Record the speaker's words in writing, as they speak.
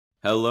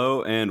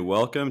Hello and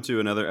welcome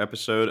to another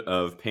episode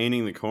of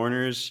Painting the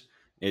Corners.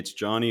 It's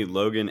Johnny,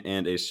 Logan,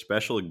 and a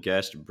special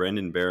guest,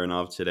 Brendon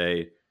Baranov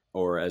today,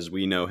 or as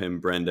we know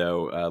him,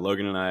 Brendo.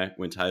 Logan and I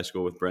went to high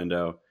school with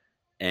Brendo,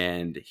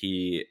 and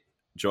he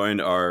joined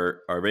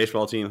our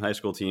baseball team, high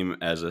school team,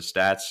 as a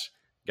stats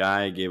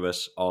guy, gave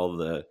us all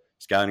the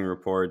scouting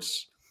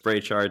reports, spray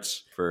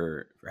charts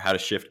for how to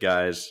shift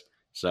guys.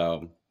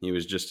 So he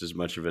was just as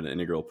much of an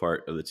integral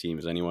part of the team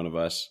as any one of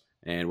us,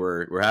 and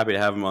we're happy to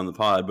have him on the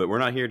pod. But we're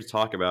not here to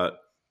talk about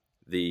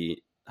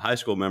the high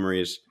school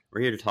memories.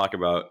 We're here to talk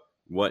about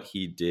what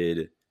he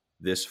did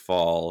this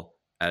fall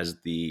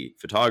as the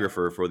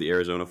photographer for the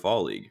Arizona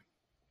Fall League.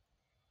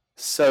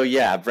 So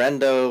yeah,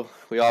 Brendo,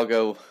 we all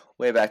go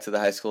way back to the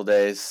high school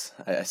days.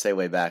 I say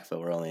way back, but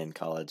we're only in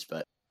college.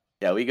 But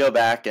yeah, we go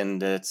back,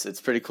 and it's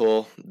pretty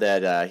cool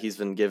that he's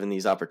been given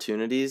these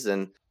opportunities,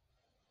 and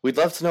we'd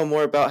love to know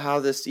more about how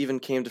this even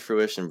came to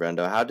fruition,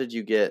 Brendo. How did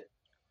you get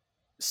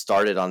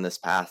started on this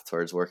path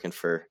towards working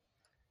for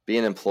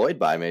being employed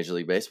by Major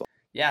League Baseball?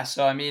 Yeah,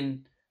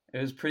 it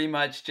was pretty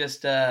much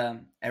just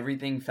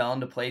everything fell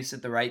into place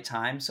at the right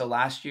time. So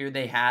last year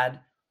they had,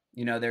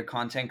 their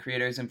content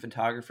creators and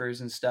photographers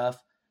and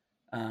stuff.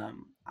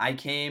 I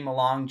came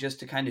along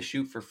just to kind of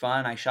shoot for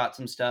fun. I shot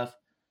some stuff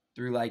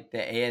through like the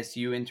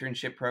ASU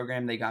internship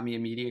program. They got me a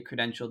media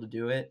credential to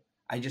do it.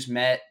 I just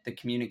met the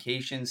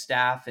communication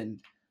staff and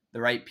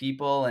the right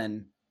people.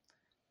 And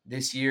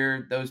this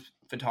year, those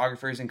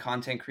photographers and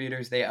content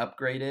creators, they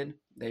upgraded.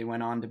 They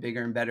went on to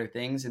bigger and better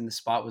things, and the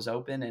spot was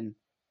open. And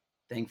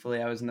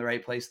thankfully, I was in the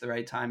right place at the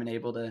right time and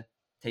able to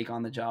take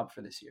on the job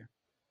for this year.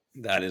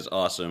 That is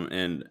awesome.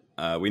 And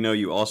we know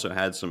you also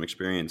had some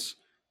experience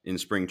in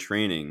spring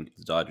training at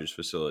the Dodgers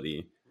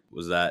facility.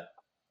 Was that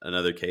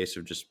another case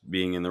of just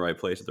being in the right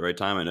place at the right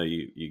time? I know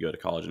you go to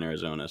college in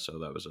Arizona, so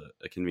that was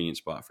a convenient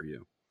spot for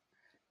you.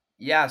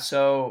 Yeah,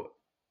 so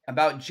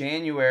about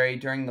January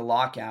during the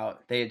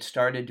lockout, they had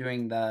started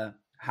doing the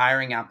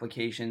hiring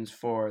applications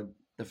for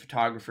the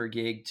photographer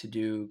gig to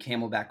do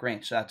Camelback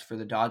Ranch. So that's for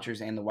the Dodgers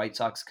and the White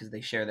Sox because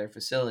they share their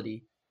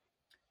facility.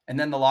 And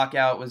then the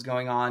lockout was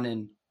going on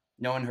and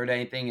no one heard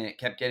anything, and it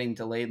kept getting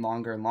delayed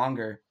longer and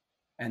longer.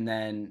 And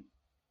then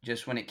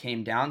just when it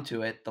came down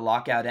to it, the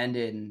lockout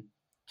ended, and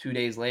 2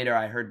 days later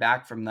I heard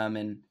back from them,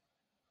 and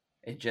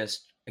it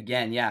just,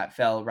 again, yeah, it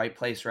fell right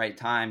place, right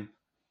time.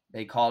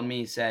 They called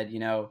me, said,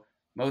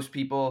 most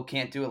people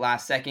can't do it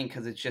last second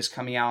because it's just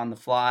coming out on the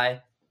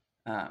fly.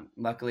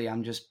 Luckily,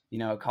 I'm just,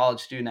 a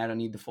college student. I don't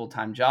need the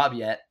full-time job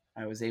yet.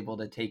 I was able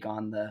to take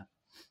on the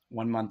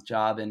 1-month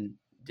job and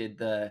did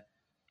the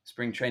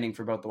spring training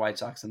for both the White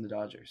Sox and the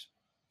Dodgers.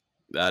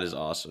 That is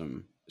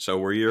awesome. So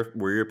were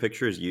your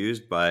pictures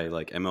used by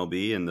like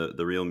MLB and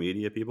the real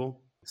media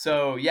people?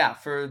 So yeah,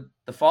 for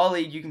the Fall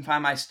League, you can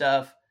find my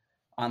stuff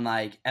on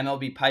like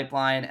MLB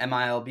Pipeline,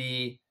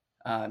 MILB,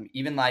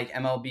 even like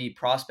MLB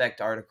prospect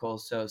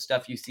articles. So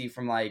stuff you see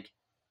from like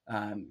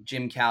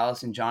Jim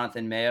Callis and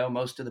Jonathan Mayo.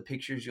 Most of the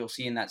pictures you'll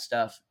see in that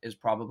stuff is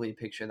probably a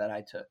picture that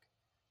I took.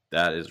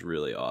 That is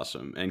really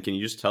awesome. And can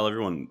you just tell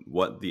everyone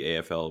what the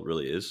AFL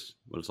really is,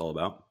 what it's all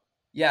about?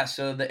 Yeah,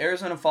 so the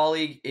Arizona Fall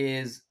League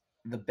is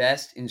the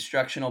best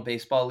instructional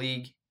baseball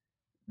league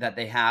that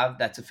they have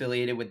that's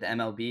affiliated with the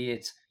MLB.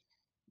 It's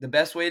the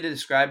best way to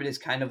describe it is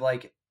kind of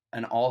like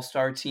an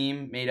all-star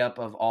team made up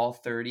of all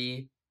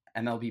 30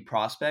 MLB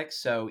prospects.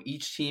 So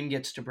each team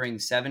gets to bring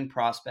 7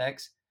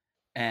 prospects,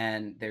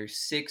 and there's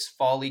 6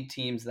 fall league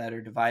teams that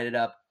are divided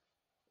up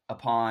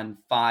upon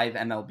 5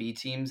 MLB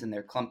teams, and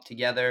they're clumped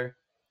together,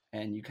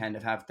 and you kind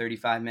of have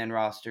 35-man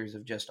rosters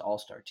of just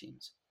all-star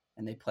teams.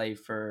 And they play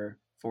for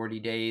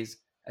 40 days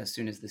as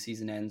soon as the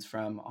season ends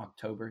from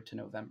October to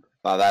November.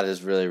 Wow, that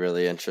is really,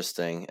 really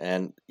interesting.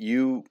 And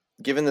you,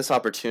 given this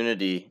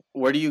opportunity,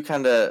 where do you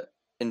kind of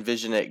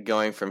envision it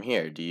going from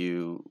here? Do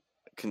you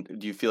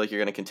feel like you're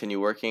going to continue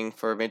working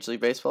for Major League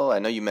Baseball? I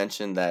know you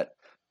mentioned that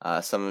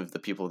some of the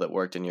people that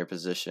worked in your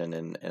position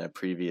in a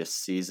previous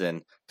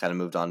season kind of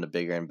moved on to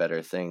bigger and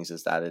better things.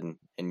 Is that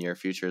in your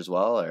future as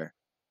well, or?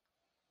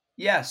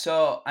 Yeah,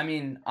 so I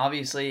mean,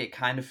 obviously it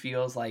kind of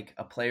feels like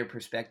a player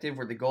perspective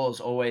where the goal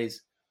is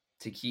always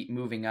to keep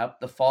moving up.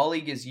 The Fall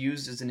League is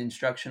used as an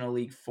instructional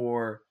league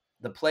for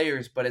the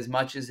players, but as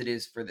much as it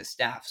is for the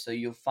staff. So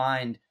you'll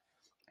find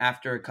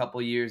after a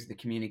couple years, the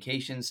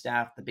communication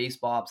staff, the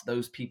baseball ops,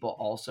 those people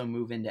also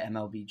move into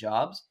MLB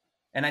jobs.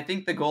 And I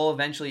think the goal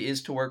eventually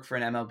is to work for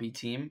an MLB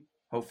team,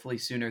 hopefully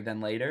sooner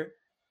than later.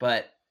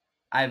 But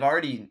I'd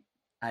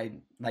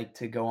like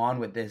to go on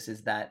with this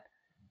is that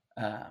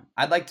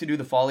I'd like to do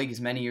the Fall League as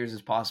many years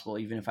as possible,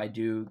 even if I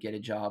do get a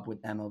job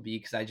with MLB,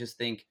 because I just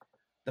think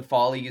the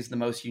Fall League is the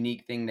most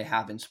unique thing they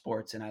have in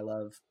sports, and I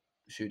love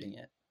shooting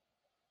it.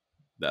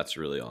 That's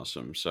really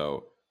awesome.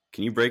 So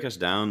can you break us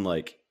down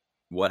like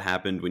what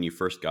happened when you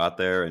first got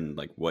there and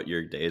like what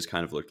your days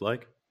kind of looked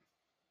like?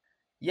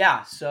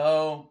 Yeah,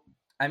 so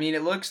I mean,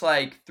 it looks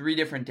like 3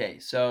 different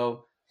days.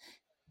 So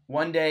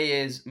one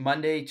day is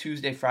Monday,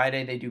 Tuesday,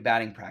 Friday, they do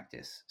batting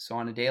practice. So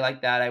on a day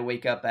like that, I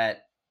wake up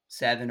at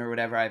 7 or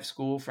whatever. I have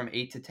school from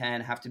 8 to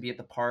 10, have to be at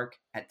the park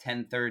at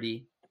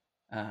 10:30.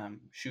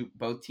 shoot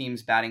both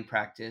teams batting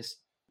practice,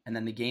 and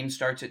then the game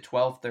starts at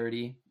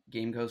 12:30.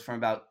 Game goes from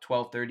about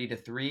 12:30 to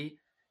 3,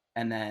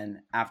 and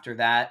then after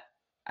that,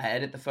 I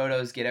edit the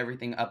photos, get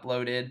everything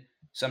uploaded.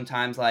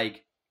 Sometimes,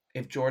 like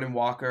if Jordan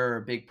Walker or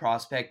a big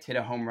prospect hit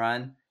a home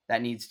run,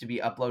 that needs to be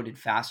uploaded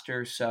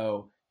faster,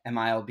 so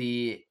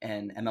MILB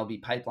and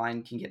MLB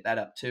Pipeline can get that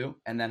up too.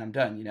 And then I'm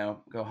done.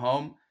 Go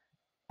home.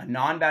 A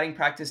non-batting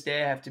practice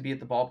day, I have to be at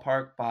the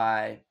ballpark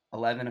by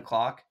 11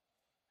 o'clock.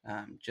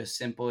 Just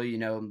simple,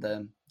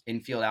 the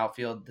infield,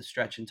 outfield, the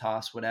stretch and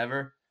toss,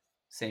 whatever.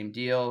 Same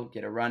deal.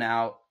 Get a run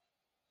out.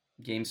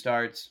 Game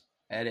starts.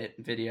 Edit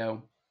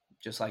video,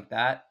 just like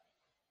that.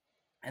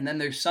 And then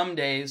there's some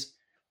days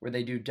where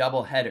they do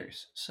double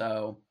headers.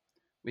 So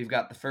we've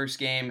got the first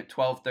game at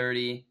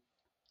 12:30.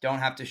 Don't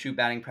have to shoot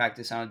batting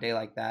practice on a day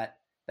like that.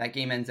 That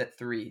game ends at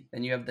 3.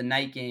 Then you have the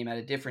night game at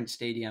a different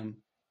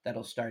stadium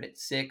that'll start at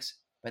 6,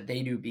 but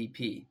they do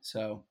BP.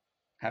 So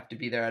have to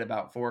be there at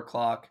about 4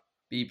 o'clock,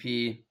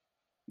 BP,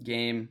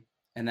 game.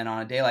 And then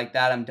on a day like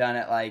that, I'm done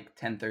at like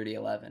 10:30,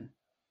 11.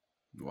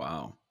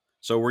 Wow.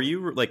 So were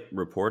you like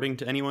reporting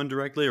to anyone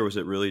directly, or was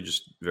it really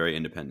just very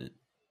independent?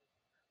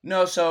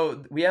 No,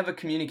 so we have a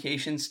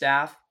communication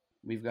staff.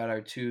 We've got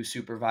our 2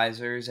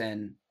 supervisors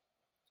and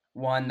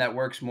one that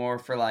works more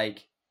for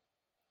like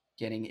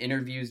getting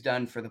interviews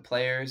done for the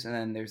players. And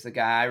then there's the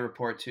guy I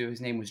report to. His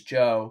name was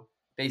Joe.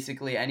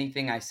 Basically,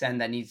 anything I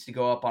send that needs to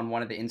go up on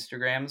one of the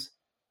Instagrams,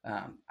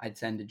 I'd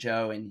send to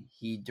Joe, and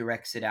he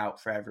directs it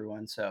out for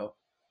everyone. So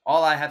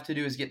all I have to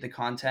do is get the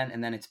content,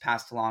 and then it's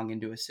passed along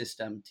into a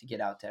system to get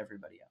out to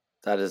everybody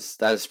else.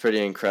 That is pretty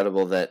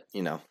incredible that,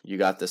 you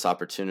got this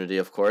opportunity,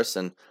 of course.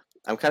 And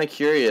I'm kind of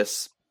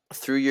curious,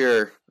 through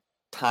your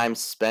time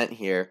spent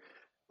here,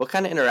 what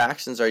kind of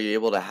interactions are you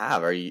able to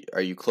have? Are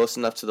you close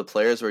enough to the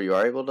players where you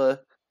are able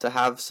to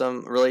have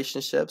some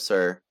relationships,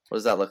 or what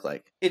does that look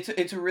like?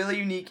 It's a really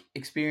unique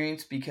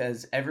experience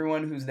because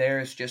everyone who's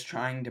there is just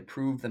trying to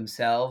prove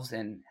themselves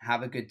and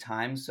have a good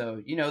time.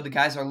 So, the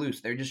guys are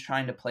loose. They're just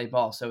trying to play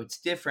ball. So it's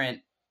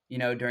different,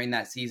 during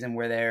that season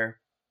where they're,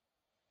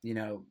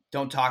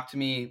 don't talk to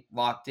me,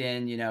 locked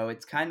in.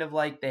 It's kind of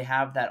like they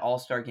have that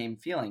all-star game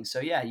feeling. So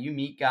yeah, you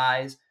meet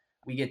guys.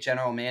 We get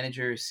general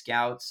managers,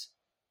 scouts,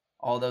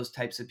 all those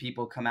types of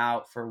people come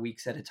out for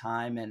weeks at a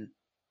time, and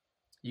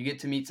you get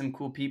to meet some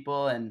cool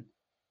people. And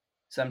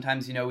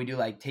sometimes, we do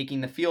like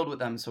taking the field with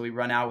them. So we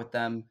run out with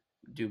them,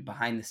 do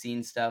behind the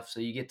scenes stuff.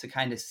 So you get to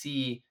kind of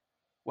see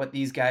what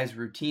these guys'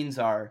 routines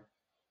are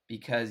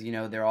because,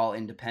 they're all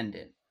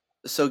independent.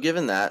 So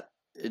given that,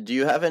 do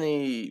you have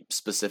any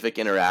specific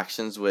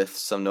interactions with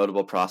some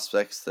notable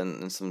prospects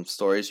and some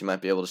stories you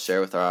might be able to share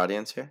with our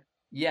audience here?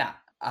 Yeah,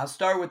 I'll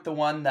start with the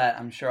one that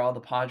I'm sure all the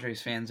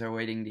Padres fans are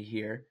waiting to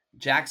hear.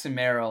 Jackson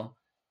Merrill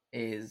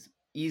is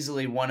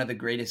easily one of the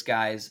greatest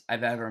guys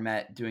I've ever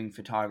met doing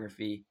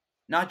photography.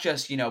 Not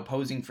just,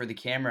 posing for the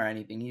camera or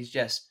anything.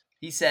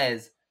 He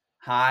says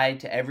hi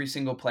to every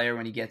single player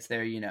when he gets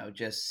there,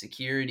 just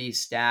security,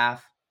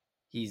 staff.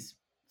 He's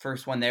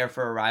first one there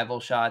for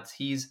arrival shots.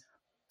 He's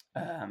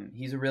a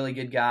really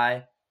good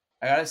guy.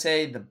 I gotta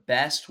say the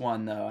best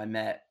one though I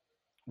met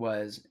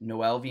was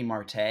Noelvi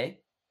Marte.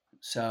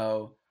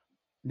 So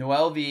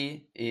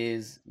Noelvi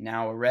is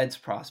now a Reds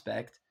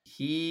prospect.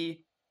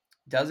 He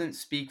doesn't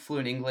speak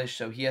fluent English,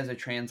 so he has a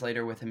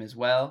translator with him as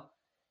well.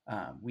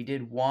 We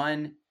did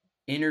one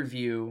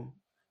interview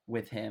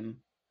with him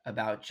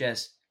about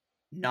just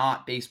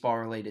not baseball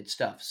related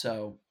stuff.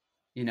 So,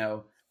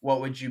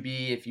 what would you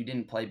be if you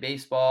didn't play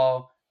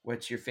baseball?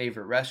 What's your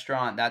favorite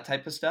restaurant? That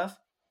type of stuff.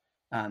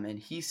 And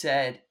he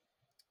said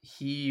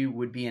he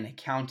would be an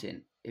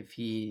accountant if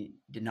he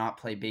did not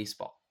play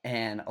baseball.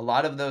 And a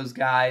lot of those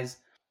guys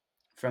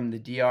from the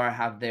DR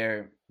have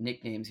their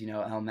nicknames,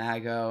 El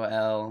Mago,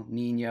 El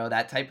Nino,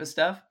 that type of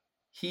stuff.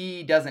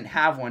 He doesn't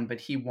have one, but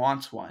he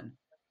wants one.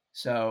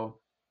 So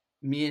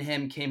me and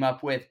him came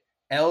up with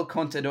El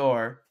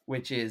Contador,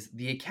 which is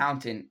the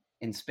accountant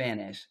in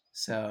Spanish.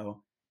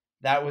 So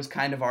that was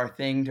kind of our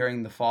thing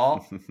during the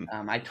fall.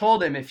 I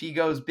told him if he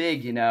goes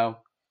big,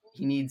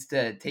 he needs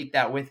to take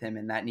that with him,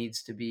 and that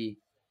needs to be,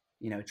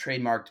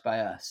 trademarked by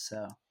us.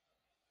 So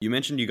You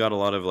mentioned you got a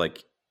lot of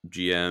like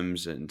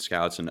GMs and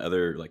scouts and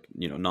other like,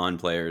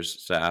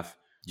 non-players staff.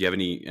 Do you have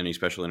any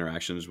special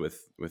interactions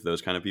with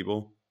those kind of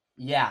people?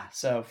 Yeah,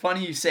 so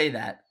funny you say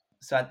that.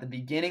 So at the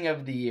beginning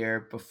of the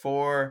year,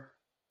 before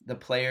the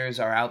players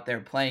are out there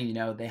playing,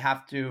 they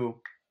have to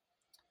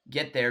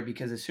get there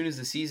because as soon as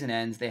the season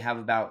ends, they have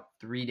about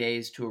 3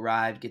 days to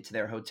arrive, get to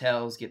their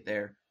hotels, get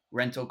their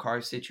rental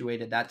cars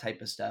situated, that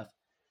type of stuff.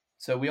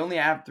 So we only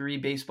have 3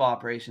 baseball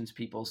operations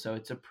people, so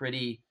it's a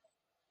pretty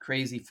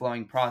crazy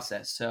flowing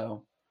process.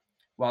 So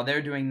while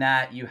they're doing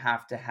that, you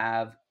have to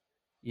have,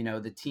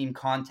 the team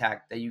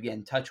contact that you get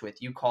in touch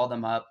with. You call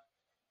them up.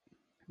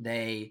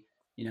 They,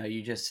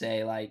 you just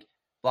say like,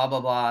 blah,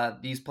 blah, blah,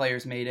 these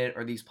players made it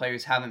or these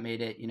players haven't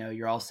made it.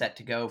 You're all set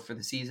to go for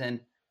the season.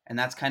 And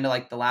that's kind of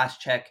like the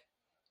last check,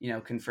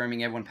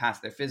 confirming everyone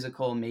passed their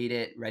physical, made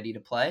it, ready to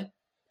play.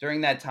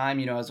 During that time,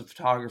 as a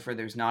photographer,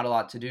 there's not a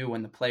lot to do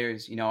when the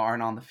players,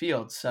 aren't on the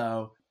field.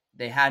 So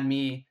they asked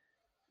me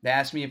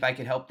if I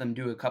could help them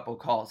do a couple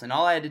calls. And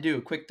all I had to do,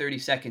 a quick 30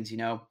 seconds,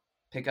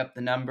 pick up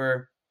the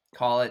number,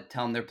 call it,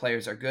 tell them their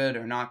players are good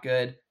or not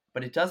good.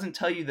 But it doesn't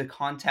tell you the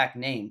contact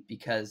name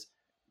because,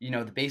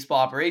 the baseball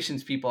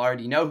operations people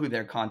already know who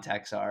their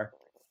contacts are.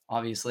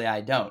 Obviously,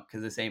 I don't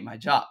because this ain't my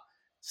job.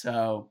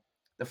 So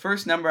the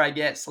first number I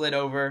get slid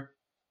over,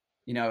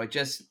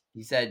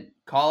 he said,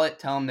 call it,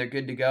 tell them they're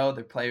good to go,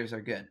 their players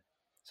are good.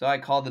 So I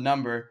called the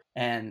number,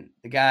 and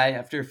the guy,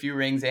 after a few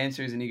rings,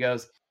 answers, and he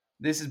goes,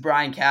 "This is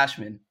Brian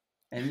Cashman."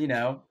 And,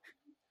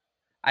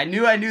 I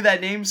knew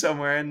that name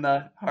somewhere, and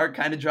the heart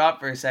kind of dropped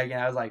for a second.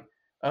 I was like,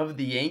 of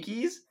the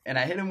Yankees? And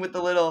I hit him with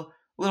a little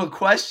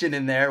question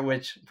in there,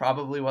 which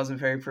probably wasn't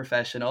very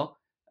professional.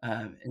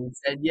 And he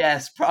said,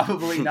 yes,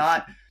 probably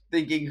not,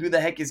 thinking, who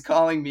the heck is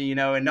calling me,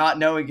 and not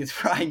knowing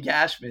it's Brian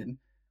Cashman.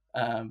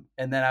 And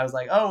then I was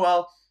like, oh,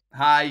 well,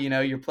 hi,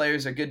 your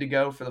players are good to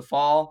go for the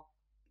fall.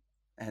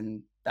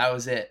 And that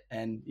was it.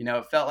 And,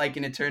 it felt like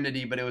an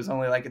eternity, but it was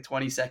only like a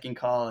 20-second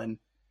call, and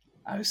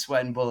I was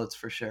sweating bullets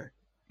for sure.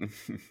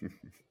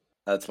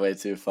 That's way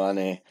too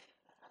funny.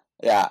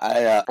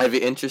 Yeah, I'd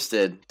be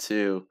interested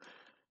to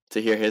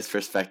hear his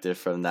perspective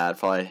from that.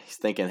 Probably he's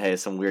thinking, hey,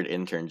 some weird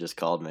intern just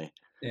called me.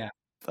 Yeah.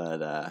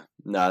 But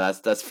no,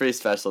 that's pretty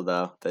special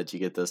though that you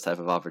get those type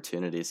of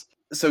opportunities.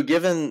 So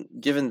given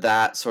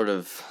that sort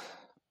of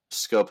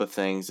scope of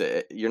things,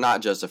 you're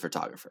not just a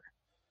photographer.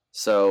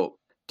 So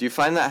do you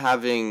find that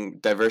having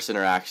diverse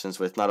interactions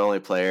with not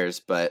only players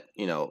but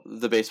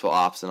the baseball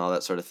ops and all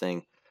that sort of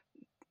thing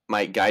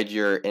might guide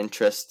your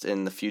interest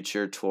in the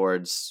future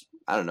towards,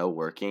 I don't know,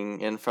 working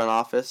in front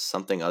office,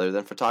 something other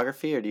than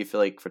photography? Or do you feel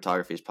like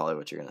photography is probably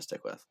what you're going to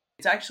stick with?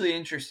 It's actually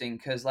interesting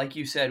because, like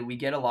you said, we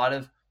get a lot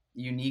of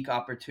unique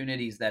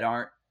opportunities that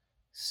aren't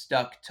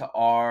stuck to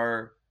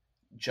our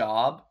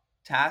job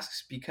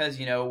tasks because,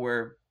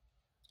 we're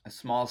a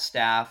small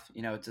staff,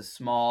 it's a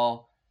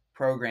small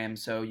program.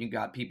 So you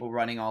got people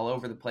running all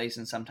over the place,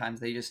 and sometimes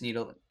they just need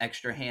an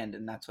extra hand,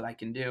 and that's what I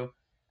can do.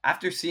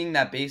 After seeing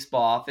that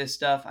baseball office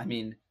stuff, I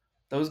mean,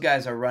 those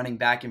guys are running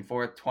back and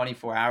forth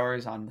 24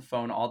 hours on the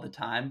phone all the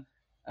time.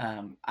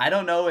 I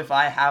don't know if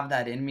I have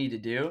that in me to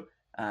do.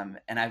 And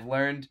I've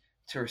learned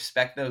to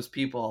respect those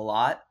people a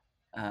lot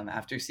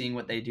after seeing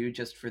what they do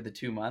just for the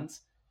 2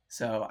 months.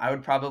 So I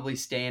would probably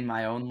stay in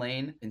my own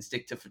lane and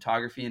stick to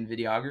photography and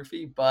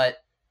videography.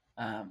 But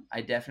I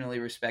definitely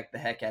respect the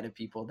heck out of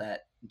people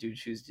that do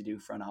choose to do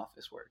front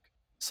office work.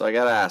 So I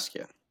got to ask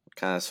you,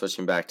 kind of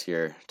switching back to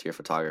your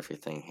photography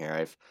thing here.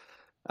 I've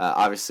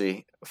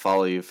obviously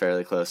follow you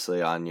fairly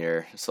closely on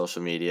your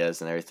social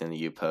medias and everything that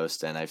you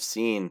post, and I've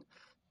seen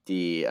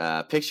the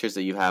pictures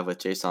that you have with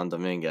Jason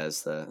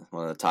Dominguez,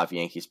 one of the top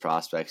Yankees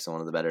prospects and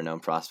one of the better known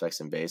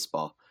prospects in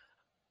baseball.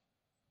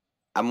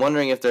 I'm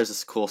wondering if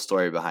there's a cool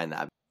story behind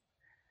that.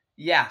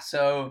 Yeah,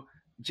 so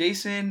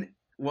Jason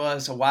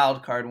was a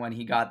wild card when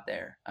he got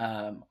there.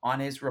 On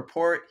his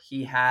report,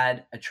 he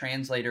had a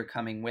translator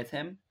coming with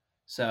him.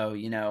 So,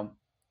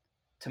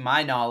 to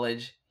my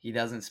knowledge, he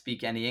doesn't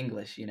speak any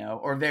English,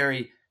 or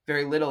very,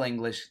 very little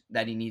English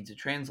that he needs a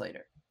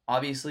translator.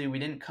 Obviously, we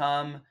didn't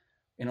come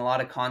in a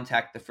lot of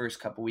contact the first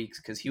couple weeks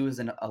because he was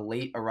a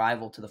late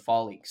arrival to the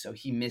fall league, so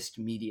he missed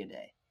media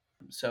day.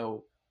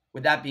 So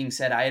with that being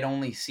said, I had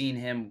only seen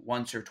him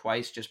once or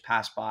twice just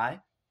pass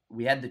by.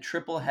 We had the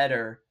triple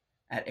header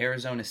at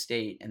Arizona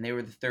State, and they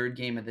were the third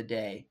game of the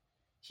day.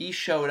 He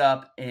showed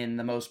up in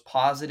the most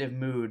positive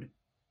mood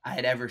I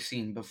had ever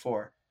seen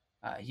before.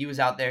 He was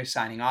out there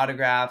signing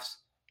autographs,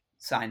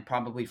 signed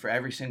probably for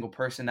every single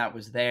person that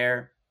was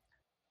there,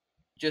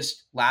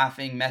 just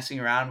laughing, messing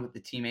around with the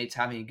teammates,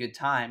 having a good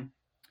time.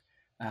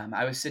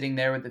 I was sitting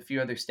there with a few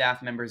other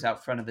staff members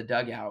out front of the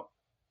dugout,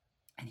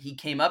 and he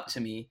came up to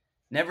me,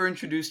 never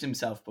introduced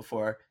himself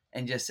before,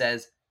 and just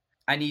says,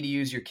 "I need to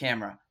use your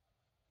camera."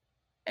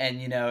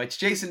 And, it's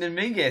Jason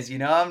Dominguez,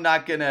 I'm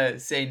not going to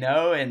say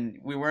no. And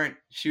we weren't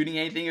shooting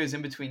anything. It was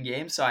in between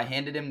games. So I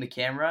handed him the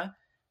camera,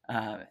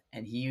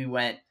 and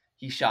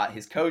he shot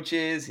his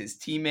coaches, his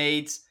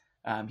teammates.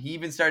 He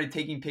even started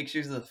taking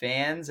pictures of the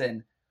fans.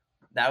 And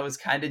that was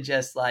kind of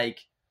just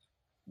like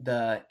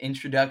the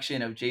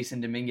introduction of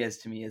Jason Dominguez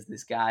to me as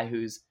this guy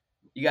who's,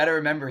 you got to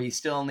remember, he's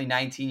still only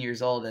 19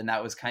 years old. And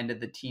that was kind of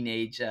the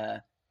teenage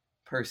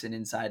person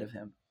inside of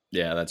him.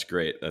 Yeah, that's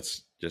great.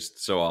 That's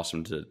just so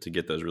awesome to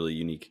get those really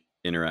unique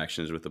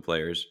interactions with the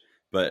players.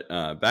 But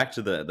back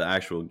to the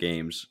actual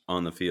games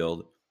on the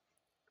field,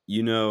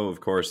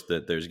 of course,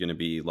 that there's going to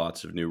be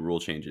lots of new rule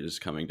changes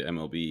coming to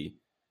MLB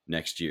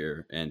next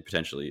year and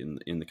potentially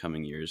in the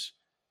coming years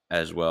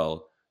as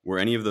well. Were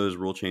any of those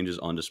rule changes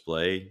on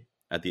display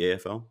at the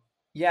AFL?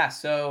 Yeah,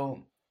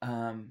 so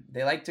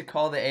they like to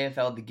call the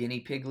AFL the guinea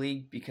pig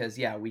league because,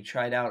 we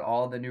tried out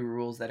all the new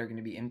rules that are going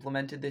to be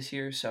implemented this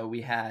year. So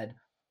we had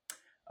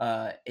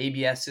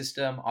ABS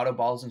system, auto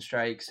balls and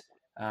strikes,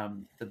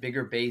 the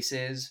bigger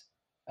bases,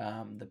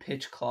 the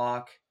pitch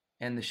clock,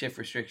 and the shift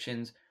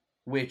restrictions,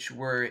 which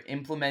were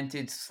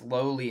implemented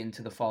slowly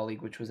into the fall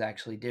league, which was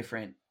actually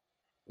different,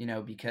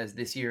 because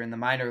this year in the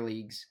minor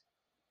leagues,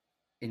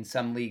 in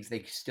some leagues,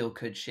 they still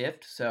could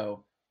shift.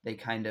 So they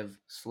kind of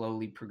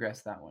slowly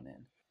progressed that one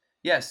in.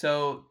 Yeah,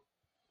 so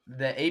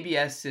the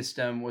ABS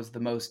system was the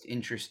most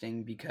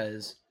interesting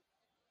because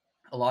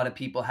a lot of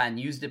people hadn't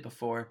used it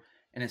before,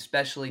 and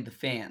especially the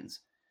fans.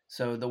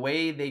 So the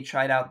way they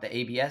tried out the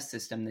ABS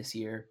system this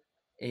year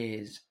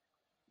is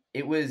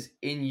it was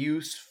in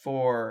use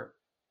for,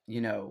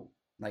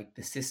 like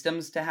the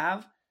systems to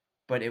have,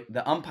 but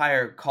the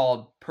umpire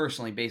called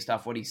personally based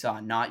off what he saw,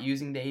 not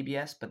using the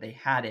ABS, but they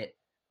had it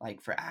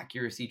like for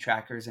accuracy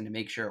trackers and to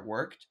make sure it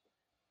worked.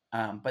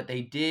 But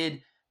they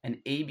did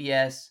an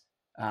ABS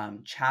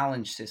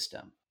challenge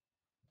system.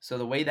 So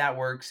the way that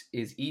works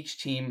is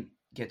each team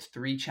gets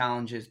 3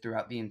 challenges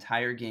throughout the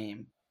entire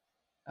game,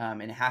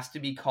 and it has to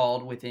be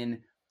called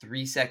within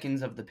 3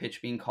 seconds of the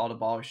pitch being called a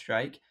ball or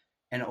strike,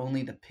 and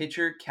only the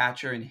pitcher,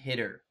 catcher, and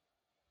hitter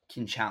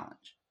can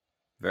challenge.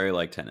 Very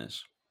like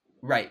tennis.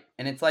 Right,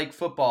 and it's like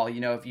football.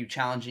 If you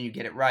challenge and you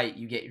get it right,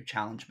 you get your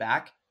challenge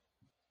back.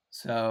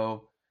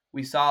 So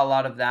we saw a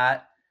lot of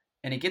that,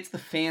 and it gets the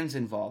fans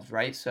involved,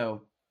 right?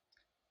 So,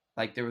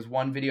 like, there was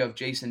one video of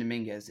Jason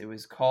Dominguez. It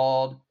was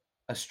called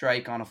a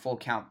strike on a full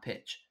count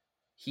pitch.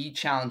 He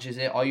challenges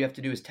it. All you have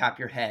to do is tap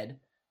your head,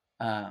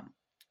 and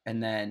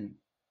then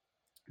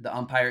the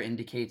umpire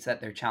indicates that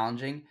they're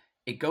challenging.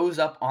 It goes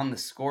up on the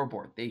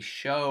scoreboard. They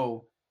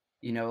show,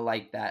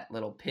 like that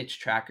little pitch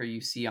tracker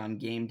you see on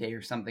game day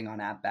or something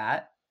on at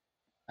bat.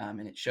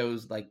 And it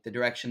shows like the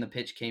direction the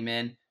pitch came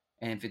in.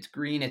 And if it's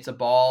green, it's a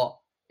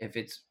ball. If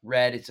it's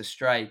red, it's a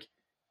strike.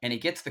 And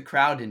it gets the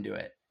crowd into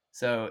it.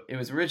 So it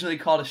was originally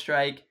called a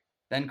strike,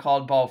 then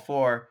called ball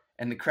 4.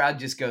 And the crowd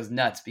just goes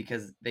nuts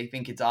because they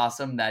think it's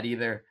awesome that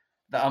either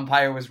the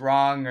umpire was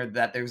wrong or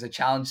that there's a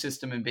challenge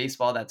system in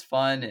baseball that's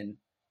fun. And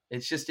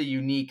it's just a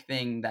unique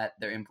thing that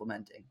they're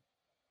implementing.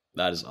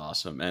 That is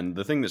awesome. And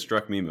the thing that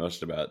struck me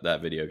most about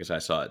that video, because I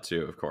saw it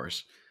too, of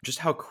course, just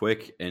how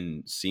quick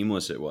and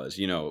seamless it was.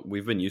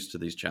 We've been used to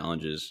these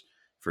challenges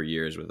for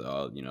years with,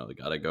 they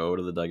got to go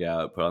to the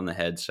dugout, put on the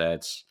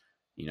headsets,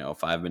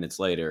 5 minutes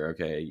later,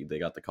 okay, they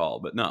got the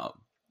call. But no,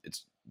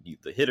 it's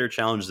the hitter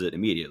challenges it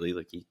immediately.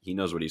 Like he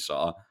knows what he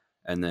saw.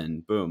 And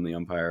then boom, the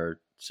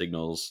umpire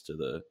signals to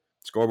the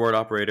scoreboard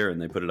operator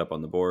and they put it up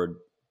on the board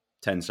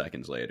 10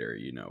 seconds later,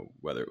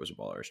 whether it was a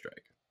ball or a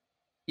strike.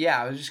 Yeah,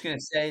 I was just going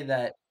to say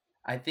that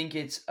I think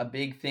it's a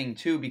big thing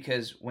too,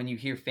 because when you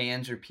hear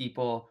fans or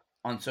people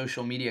on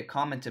social media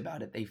comment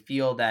about it, they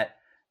feel that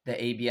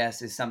the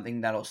ABS is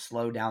something that'll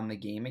slow down the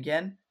game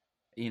again,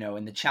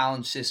 in the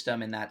challenge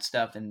system and that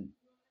stuff. And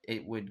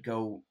it would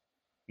go,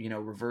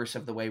 reverse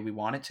of the way we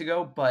want it to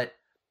go. But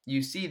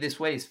you see this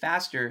way is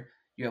faster.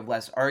 You have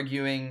less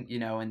arguing,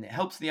 and it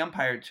helps the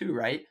umpire too,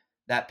 right?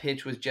 That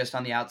pitch was just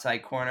on the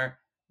outside corner.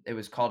 It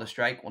was called a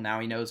strike. Well,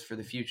 now he knows for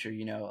the future,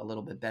 a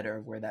little bit better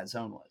of where that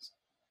zone was.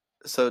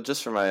 So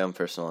just for my own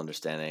personal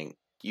understanding,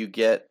 you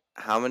get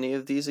how many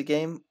of these a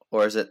game,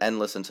 or is it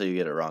endless until you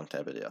get it wrong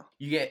type of deal?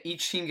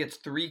 Each team gets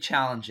 3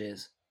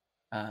 challenges,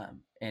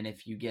 and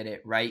if you get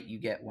it right, you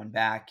get one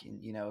back, and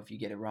if you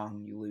get it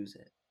wrong, you lose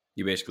it.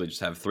 You basically just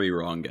have 3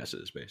 wrong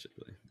guesses,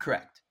 basically.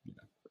 Correct. Yeah.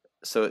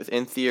 So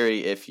in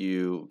theory, if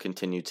you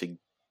continue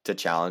to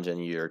challenge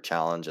and your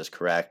challenge is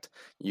correct,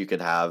 you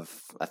could have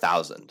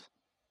 1,000.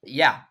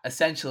 Yeah,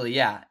 essentially,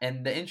 yeah.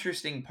 And the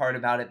interesting part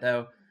about it,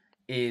 though,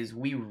 is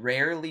we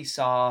rarely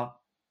saw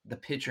the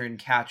pitcher and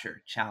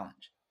catcher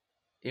challenge.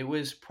 It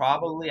was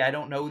probably, I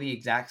don't know the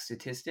exact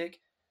statistic,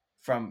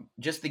 from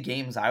just the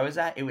games I was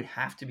at, it would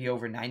have to be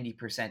over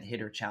 90%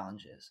 hitter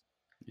challenges.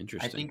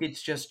 Interesting. I think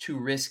it's just too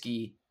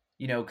risky,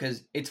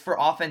 because it's for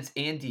offense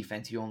and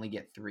defense, you only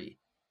get 3.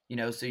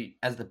 So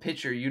as the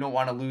pitcher, you don't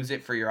want to lose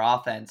it for your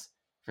offense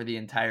for the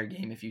entire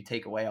game if you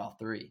take away all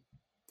 3.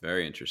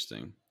 Very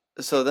interesting.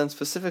 So then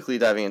specifically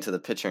diving into the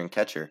pitcher and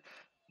catcher,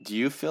 do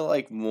you feel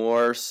like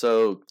more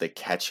so the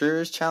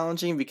catcher is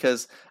challenging?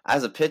 Because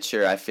as a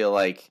pitcher, I feel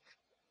like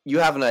you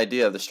have an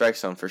idea of the strike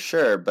zone for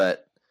sure,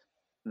 but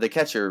the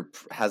catcher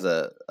has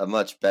a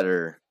much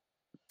better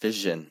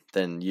vision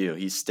than you.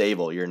 He's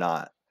stable, you're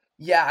not.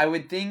 Yeah, I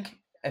would think,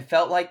 I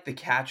felt like the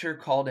catcher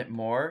called it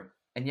more.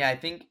 And yeah, I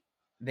think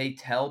they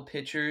tell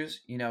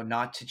pitchers,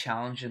 not to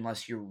challenge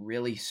unless you're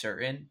really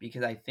certain,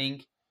 because I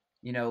think,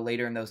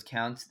 later in those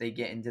counts, they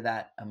get into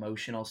that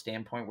emotional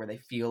standpoint where they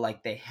feel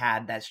like they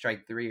had that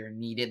strike 3 or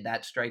needed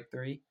that strike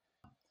 3.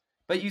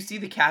 But you see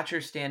the catcher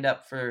stand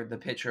up for the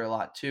pitcher a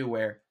lot too,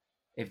 where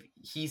if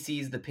he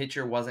sees the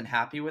pitcher wasn't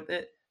happy with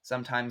it,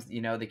 sometimes,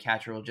 the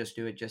catcher will just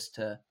do it just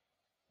to,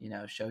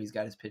 show he's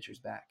got his pitcher's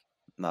back.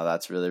 No,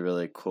 that's really,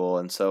 really cool.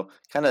 And so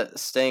kind of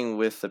staying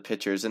with the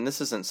pitchers, and this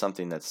isn't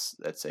something that's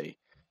a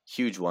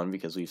huge one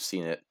because we've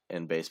seen it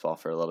in baseball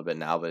for a little bit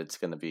now, but it's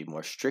going to be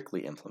more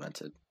strictly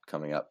implemented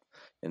coming up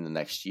in the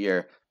next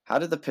year. How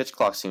did the pitch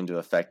clock seem to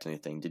affect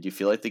anything? Did you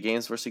feel like the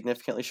games were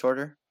significantly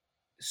shorter?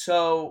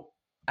 So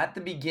at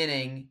the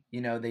beginning,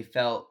 they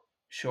felt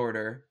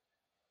shorter.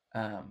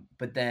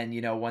 But then,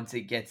 once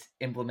it gets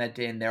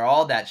implemented and they're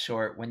all that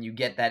short, when you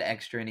get that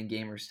extra inning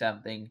game or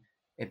something,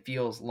 it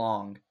feels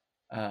long.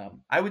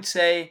 I would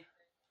say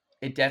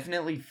it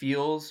definitely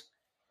feels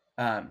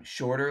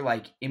shorter,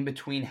 like in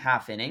between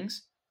half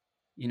innings.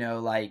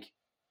 like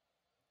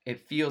it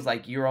feels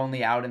like you're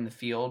only out in the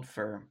field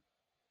for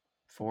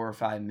 4 or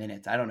 5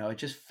 minutes. I don't know. It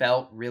just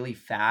felt really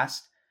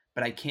fast,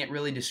 but I can't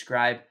really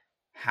describe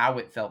how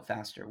it felt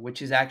faster,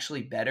 which is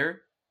actually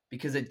better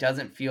because it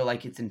doesn't feel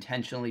like it's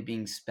intentionally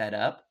being sped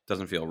up.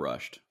 Doesn't feel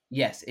rushed.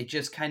 Yes, it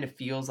just kind of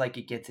feels like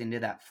it gets into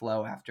that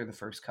flow after the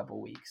first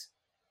couple weeks.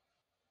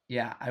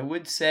 Yeah, I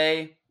would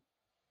say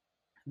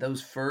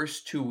those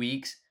first 2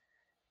 weeks,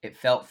 it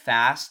felt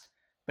fast,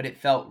 but it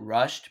felt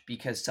rushed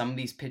because some of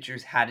these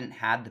pitchers hadn't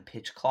had the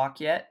pitch clock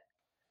yet.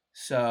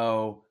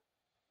 So,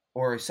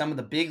 or some of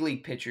the big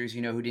league pitchers,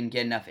 who didn't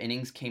get enough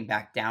innings came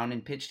back down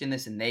and pitched in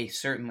this, and they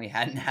certainly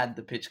hadn't had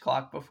the pitch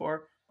clock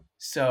before.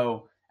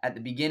 So at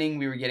the beginning,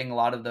 we were getting a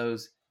lot of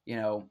those,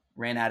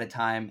 ran out of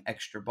time,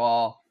 extra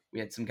ball. We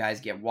had some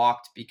guys get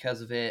walked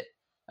because of it.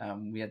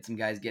 We had some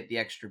guys get the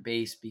extra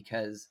base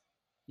because,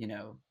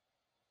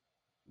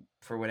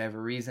 for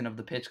whatever reason of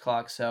the pitch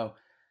clock. So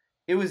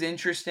it was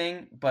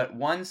interesting, but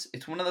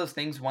it's one of those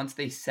things, once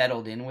they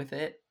settled in with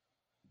it,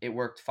 it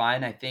worked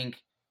fine. I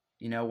think,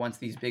 once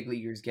these big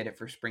leaguers get it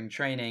for spring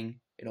training,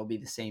 it'll be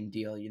the same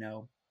deal,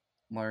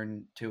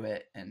 learn to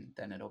it, and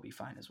then it'll be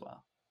fine as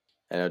well.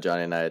 I know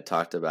Johnny and I had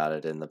talked about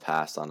it in the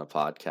past on a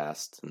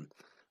podcast, and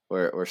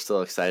we're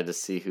still excited to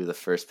see who the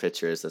first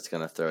pitcher is that's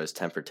going to throw his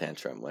temper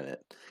tantrum when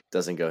it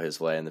doesn't go his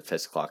way and the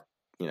pitch clock,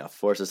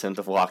 forces him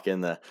to walk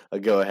in a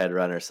go-ahead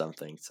run or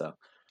something. So,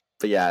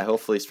 but yeah,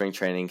 hopefully spring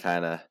training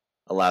kind of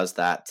allows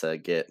that to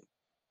get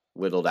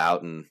whittled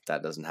out, and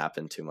that doesn't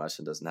happen too much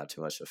and doesn't have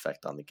too much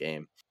effect on the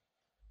game.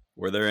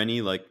 Were there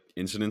any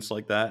incidents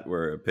like that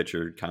where a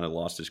pitcher kind of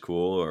lost his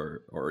cool,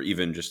 or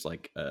even just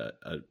a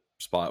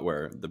spot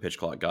where the pitch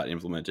clock got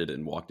implemented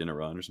and walked in a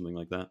run or something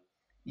like that?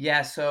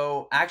 Yeah,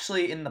 so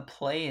actually in the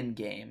play-in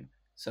game,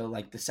 so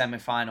the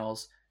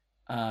semifinals,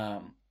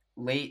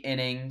 late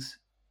innings,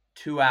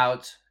 2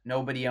 outs,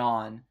 nobody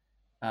on,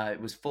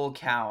 it was full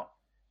count,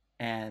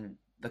 and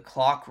the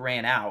clock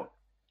ran out,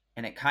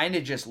 and it kind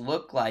of just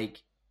looked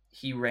like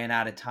he ran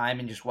out of time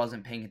and just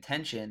wasn't paying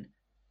attention.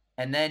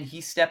 And then he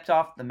stepped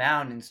off the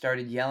mound and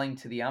started yelling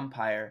to the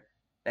umpire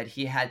that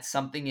he had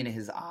something in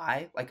his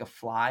eye, like a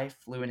fly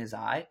flew in his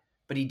eye,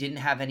 but he didn't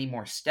have any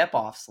more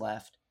step-offs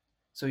left.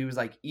 So he was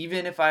like,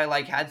 even if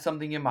I had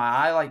something in my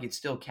eye, it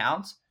still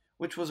counts,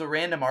 which was a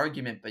random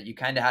argument, but you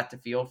kind of had to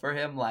feel for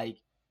him.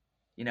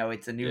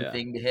 It's a new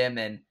thing to him,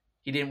 and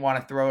he didn't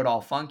want to throw it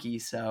all funky.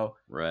 So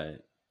right.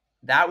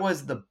 That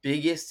was the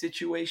biggest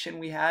situation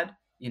we had,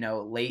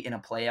 late in a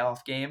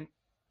playoff game,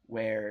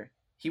 where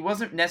he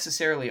wasn't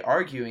necessarily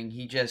arguing.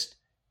 He just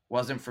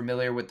wasn't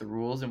familiar with the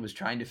rules and was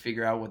trying to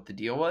figure out what the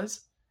deal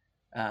was.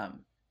 And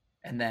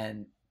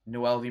then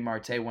Noelvi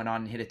Marte went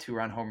on and hit a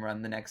 2-run home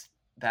run the next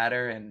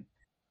batter and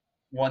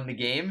won the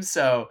game.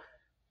 So,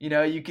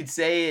 you could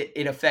say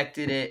it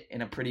affected it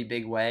in a pretty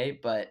big way,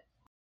 but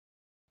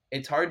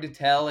it's hard to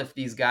tell if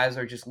these guys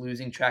are just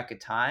losing track of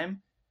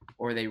time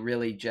or they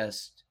really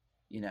just,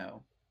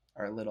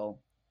 are a little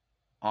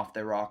off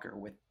their rocker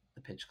with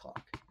the pitch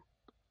clock.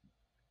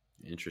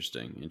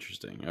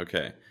 Interesting.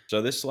 Okay.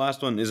 So this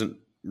last one isn't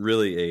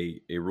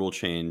really a rule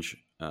change,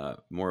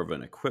 more of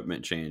an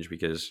equipment change,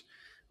 because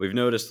we've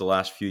noticed the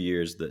last few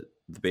years that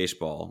the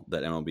baseball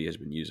that MLB has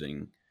been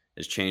using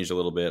has changed a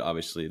little bit.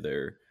 Obviously,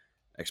 they're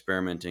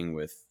experimenting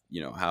with,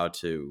 how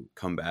to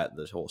combat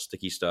this whole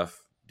sticky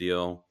stuff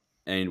deal.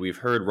 And we've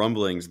heard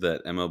rumblings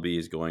that MLB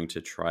is going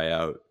to try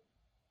out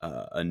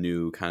a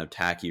new kind of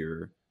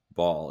tackier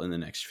ball in the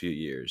next few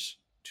years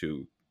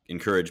to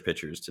encourage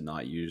pitchers to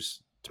not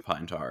use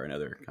pine tar and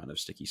other kind of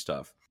sticky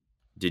stuff.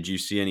 Did you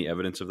see any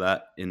evidence of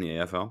that in the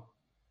AFL?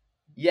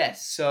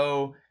 Yes.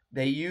 So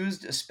they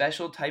used a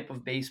special type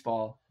of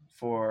baseball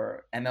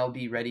for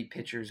MLB ready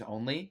pitchers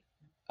only.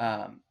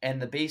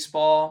 And the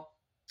baseball,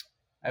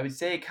 I would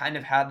say it kind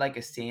of had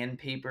a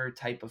sandpaper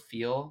type of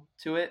feel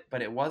to it,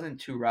 but it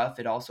wasn't too rough.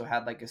 It also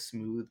had a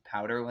smooth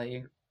powder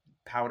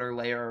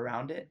layer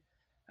around it.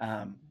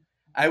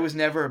 I was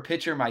never a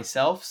pitcher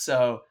myself,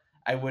 so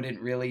I wouldn't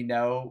really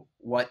know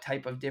what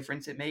type of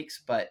difference it makes,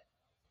 but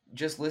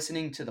just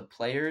listening to the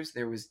players,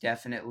 there was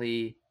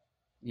definitely,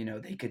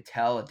 they could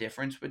tell a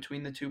difference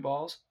between the two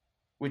balls,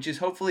 which is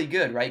hopefully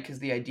good, right? Because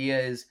the idea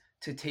is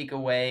to take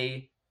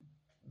away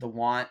the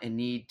want and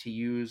need to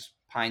use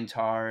pine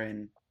tar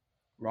and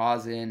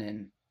rosin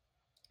and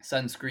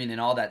sunscreen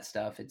and all that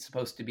stuff. It's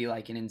supposed to be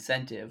an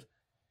incentive.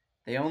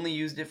 They only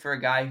used it for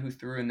a guy who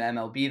threw in the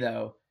MLB,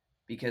 though,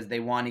 because they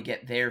want to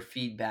get their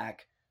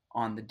feedback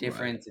on the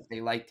difference, if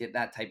they liked it,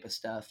 that type of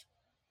stuff.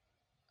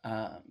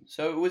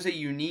 So it was a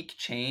unique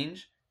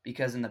change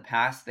because in the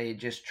past they had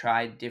just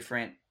tried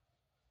different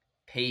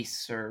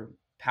pastes or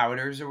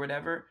powders or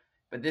whatever,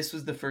 but this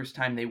was the first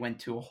time they went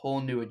to a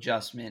whole new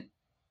adjustment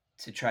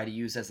to try to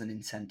use as an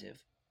incentive.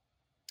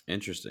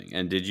 Interesting.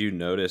 And did you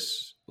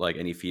notice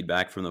any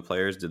feedback from the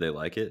players? Did they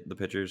like it, the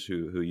pitchers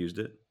who used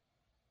it?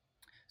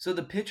 So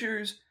the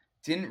pitchers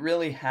didn't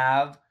really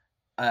have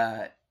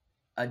a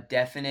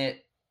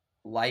definite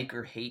like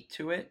or hate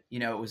to it.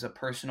 It was a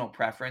personal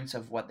preference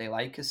of what they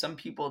like, because some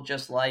people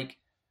just like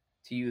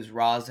to use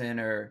rosin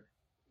or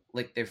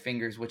lick their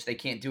fingers, which they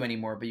can't do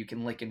anymore, but you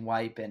can lick and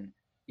wipe. And,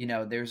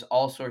 there's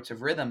all sorts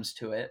of rhythms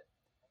to it.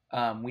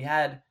 We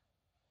had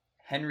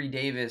Henry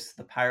Davis,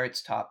 the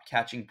Pirates' top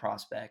catching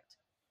prospect,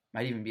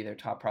 might even be their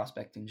top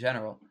prospect in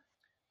general,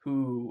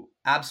 who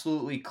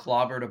absolutely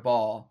clobbered a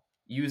ball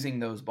using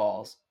those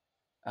balls.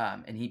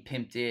 And he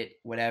pimped it,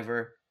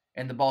 whatever,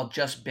 and the ball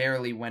just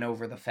barely went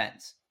over the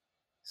fence.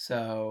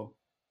 So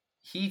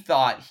he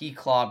thought he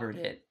clobbered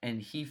it,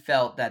 and he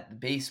felt that the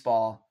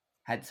baseball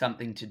had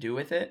something to do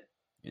with it.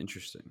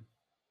 Interesting.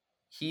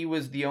 He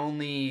was the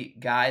only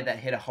guy that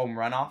hit a home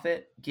run off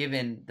it,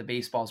 given the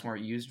baseballs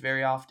weren't used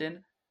very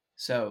often.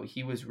 So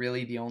he was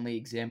really the only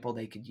example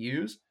they could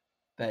use.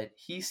 But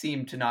he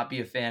seemed to not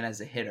be a fan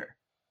as a hitter.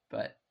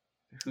 But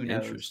who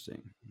knows?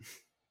 Interesting.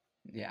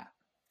 Yeah.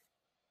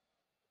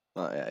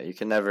 Well, yeah, you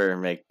can never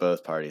make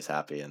both parties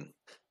happy, and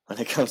when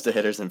it comes to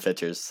hitters and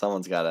pitchers,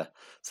 someone's gotta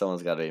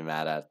be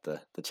mad at the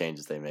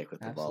changes they make with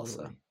the ball.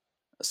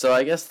 So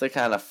I guess the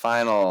kind of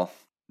final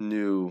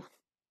new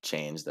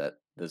change that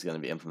is going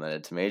to be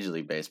implemented to Major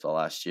League Baseball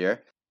last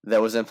year,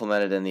 that was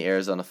implemented in the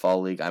Arizona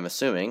Fall League, I'm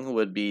assuming,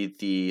 would be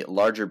the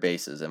larger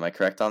bases. Am I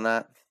correct on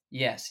that?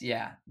 Yes,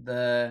 yeah.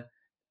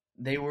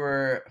 They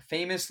were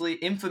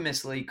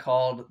infamously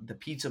called the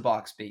pizza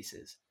box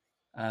bases.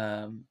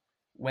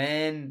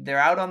 When they're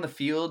out on the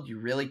field, you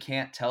really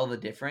can't tell the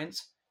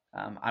difference.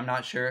 I'm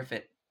not sure if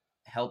it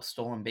helps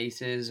stolen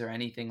bases or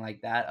anything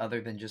like that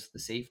other than just the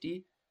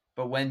safety.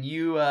 But when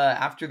you,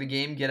 after the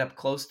game, get up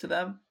close to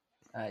them,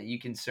 you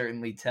can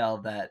certainly tell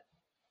that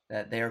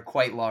they are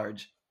quite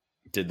large.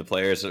 Did the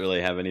players really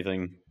have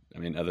anything, I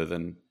mean, other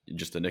than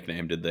just a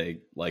nickname? Did they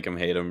like him,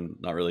 hate him,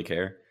 not really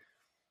care?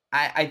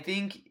 I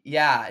think,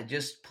 yeah,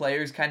 just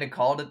players kind of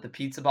called it the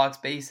pizza box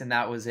base, and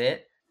that was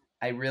it.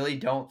 I really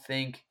don't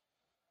think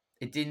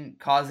it didn't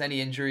cause any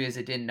injuries.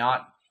 It didn't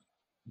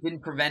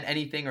prevent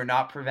anything or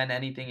not prevent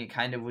anything. It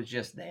kind of was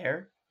just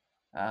there.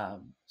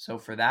 So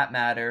for that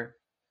matter,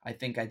 I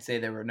think I'd say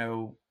there were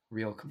no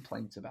real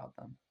complaints about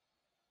them.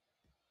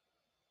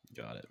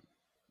 Got it.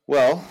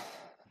 Well,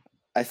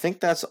 I think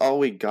that's all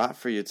we got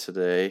for you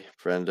today,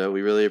 Brenda.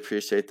 We really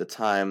appreciate the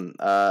time.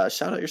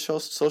 Shout out your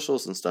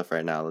socials and stuff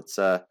right now. Let's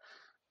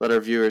let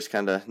our viewers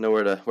kind of know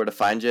where to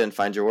find you and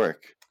find your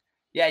work.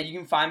 Yeah, you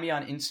can find me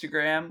on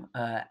Instagram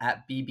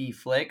at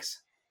bbflix.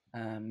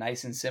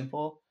 Nice and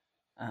simple.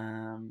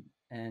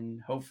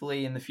 And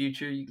hopefully in the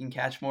future you can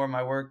catch more of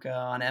my work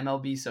on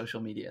MLB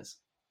social medias.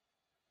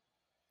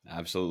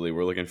 Absolutely.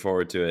 We're looking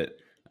forward to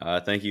it.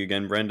 Thank you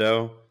again,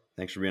 Brendo.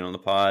 Thanks for being on the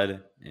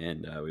pod,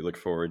 and we look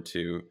forward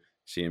to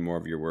seeing more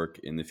of your work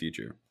in the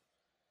future.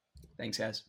 Thanks, guys.